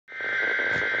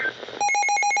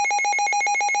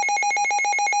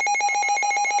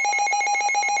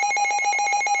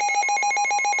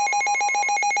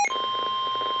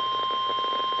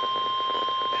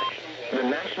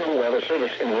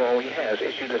in Raleigh has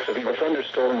issued a severe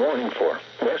thunderstorm warning for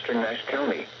western Nash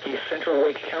County, east central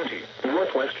Wake County,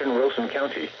 northwestern Wilson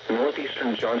County,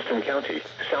 northeastern Johnston County,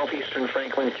 southeastern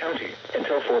Franklin County,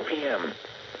 until 4 p.m.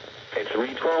 At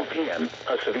 3:12 p.m.,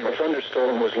 a severe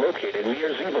thunderstorm was located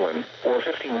near Zebulon, or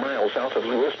 15 miles south of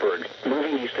Lewisburg,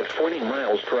 moving east at 40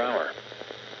 miles per hour.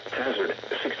 Hazard,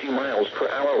 60 miles per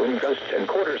hour wind gusts and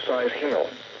quarter-size hail.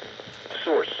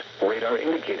 Source, radar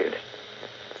indicated.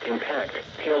 Impact,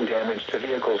 hail damage to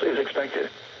vehicles is expected.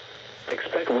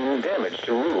 Expect wind damage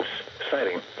to roofs,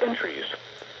 siding, and trees.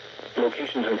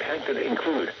 Locations impacted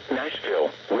include Nashville,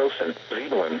 Wilson,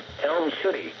 Zebulon, Elm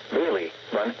City, Bailey,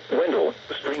 Bunn, Wendell,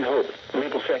 Spring Hope,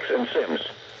 Middlesex, and Sims.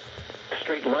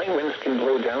 Straight line winds can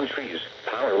blow down trees,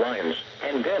 power lines,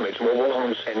 and damage mobile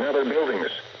homes and other buildings.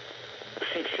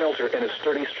 Seek shelter in a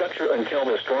sturdy structure until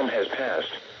the storm has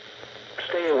passed.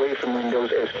 Stay away from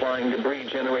windows as flying debris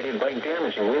generated by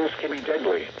damaging winds can be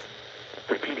deadly.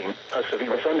 Repeating, a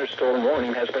severe thunderstorm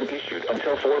warning has been issued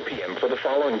until 4 p.m. for the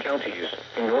following counties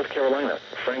in North Carolina: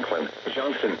 Franklin,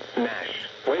 Johnston, Nash,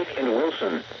 Wake, and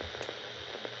Wilson.